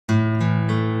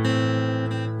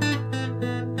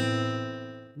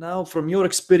now from your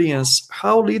experience,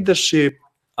 how leadership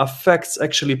affects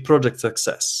actually project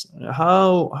success,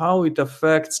 how it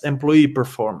affects employee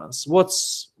performance?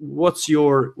 What's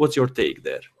your take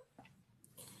there?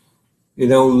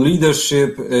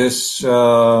 Leadership is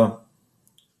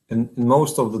in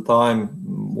most of the time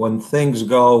when things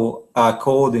go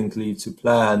accordingly to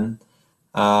plan.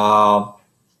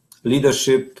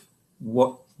 Leadership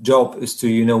job is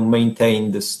to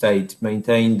maintain the state,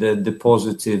 maintain the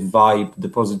positive vibe, the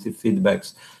positive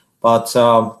feedbacks. But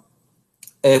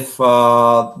if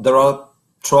there are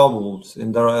troubles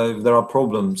and if there are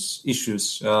problems,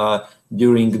 issues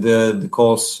during the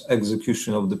course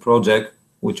execution of the project,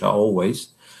 which are always,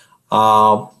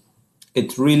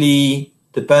 it really,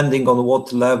 depending on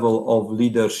what level of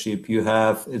leadership you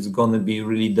have, it's going to be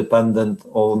really dependent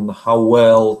on how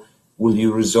well will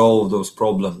you resolve those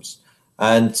problems.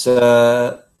 And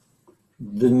the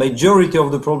majority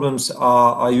of the problems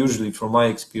are usually, from my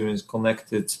experience,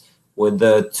 connected with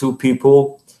the two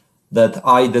people that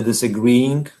either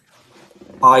disagreeing,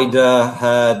 either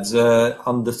had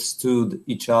understood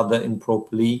each other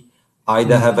improperly,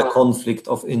 either have a conflict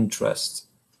of interest.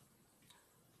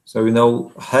 So,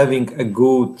 having a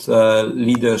good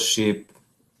leadership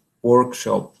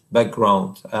workshop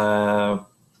background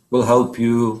will help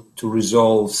you to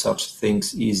resolve such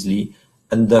things easily,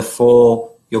 and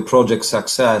therefore your project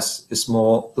success is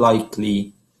more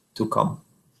likely to come.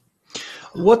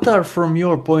 What are, from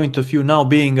your point of view, now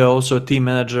being also a team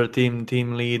manager, team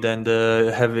lead, and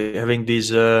having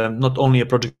these not only a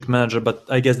project manager, but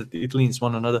I guess that it leans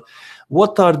one another.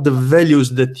 What are the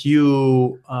values that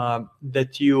you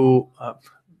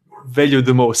value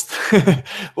the most?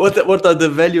 What are the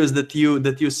values that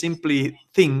you simply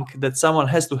think that someone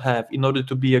has to have in order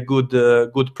to be a good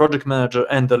project manager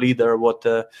and a leader? What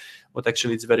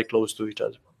actually is very close to each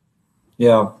other?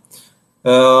 Yeah.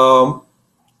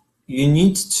 You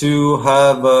need to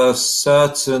have a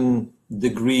certain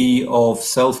degree of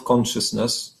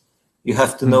self-consciousness. You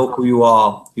have to know who you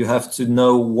are. You have to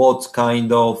know what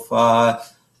kind of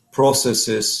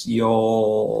processes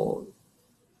your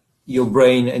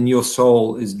brain and your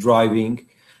soul is driving.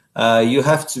 You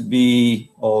have to be,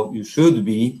 or you should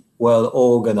be, well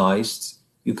organized.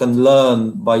 You can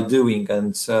learn by doing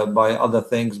and by other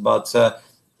things, but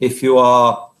if you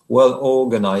are well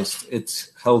organized, it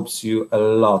helps you a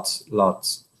lot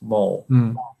more.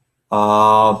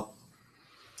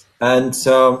 And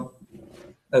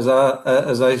as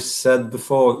I said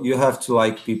before, you have to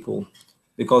like people,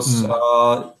 because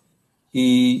while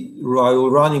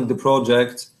running the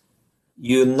project,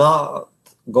 you're not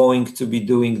going to be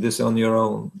doing this on your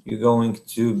own. You're going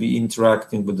to be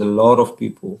interacting with a lot of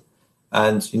people,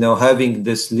 and having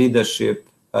this leadership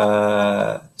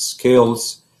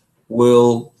skills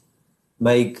will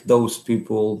make those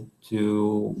people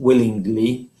to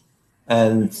willingly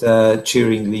and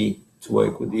cheeringly to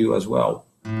work with you as well.